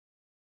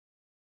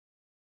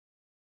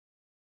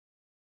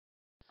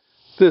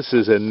This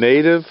is a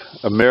native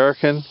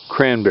American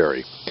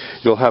cranberry.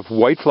 It'll have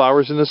white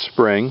flowers in the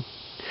spring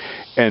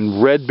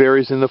and red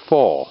berries in the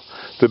fall.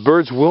 The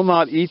birds will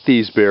not eat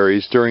these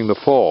berries during the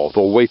fall.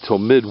 They'll wait till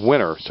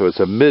midwinter, so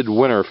it's a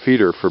midwinter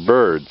feeder for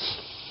birds.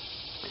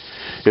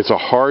 It's a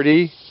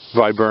hardy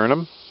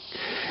viburnum,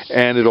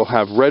 and it'll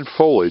have red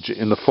foliage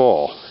in the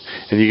fall.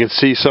 And you can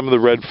see some of the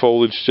red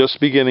foliage just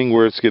beginning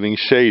where it's getting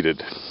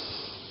shaded.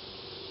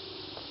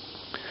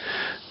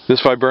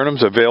 This viburnum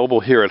is available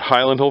here at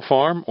Highland Hill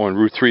Farm on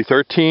Route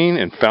 313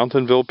 in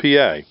Fountainville,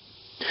 PA.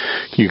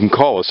 You can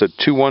call us at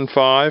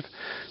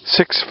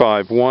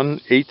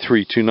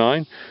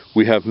 215-651-8329.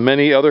 We have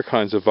many other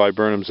kinds of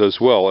viburnums as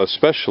well,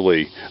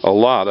 especially a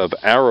lot of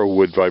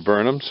arrowwood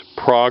viburnums,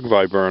 Prague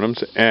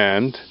viburnums,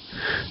 and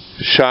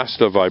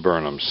Shasta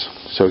viburnums.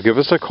 So give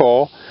us a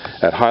call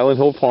at Highland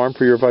Hill Farm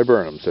for your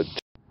viburnums.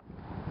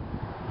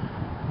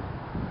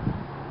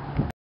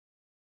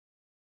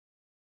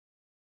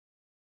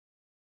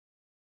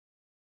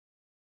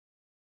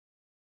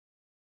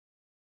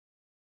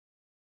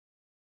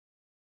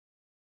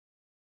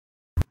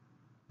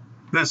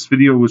 This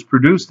video was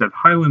produced at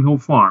Highland Hill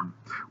Farm.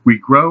 We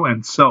grow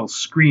and sell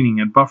screening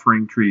and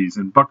buffering trees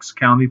in Bucks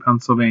County,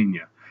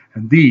 Pennsylvania,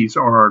 and these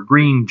are our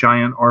green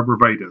giant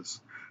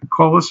arborvitaes.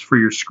 Call us for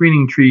your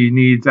screening tree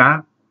needs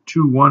at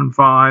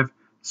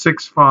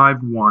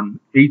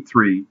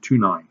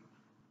 215-651-8329.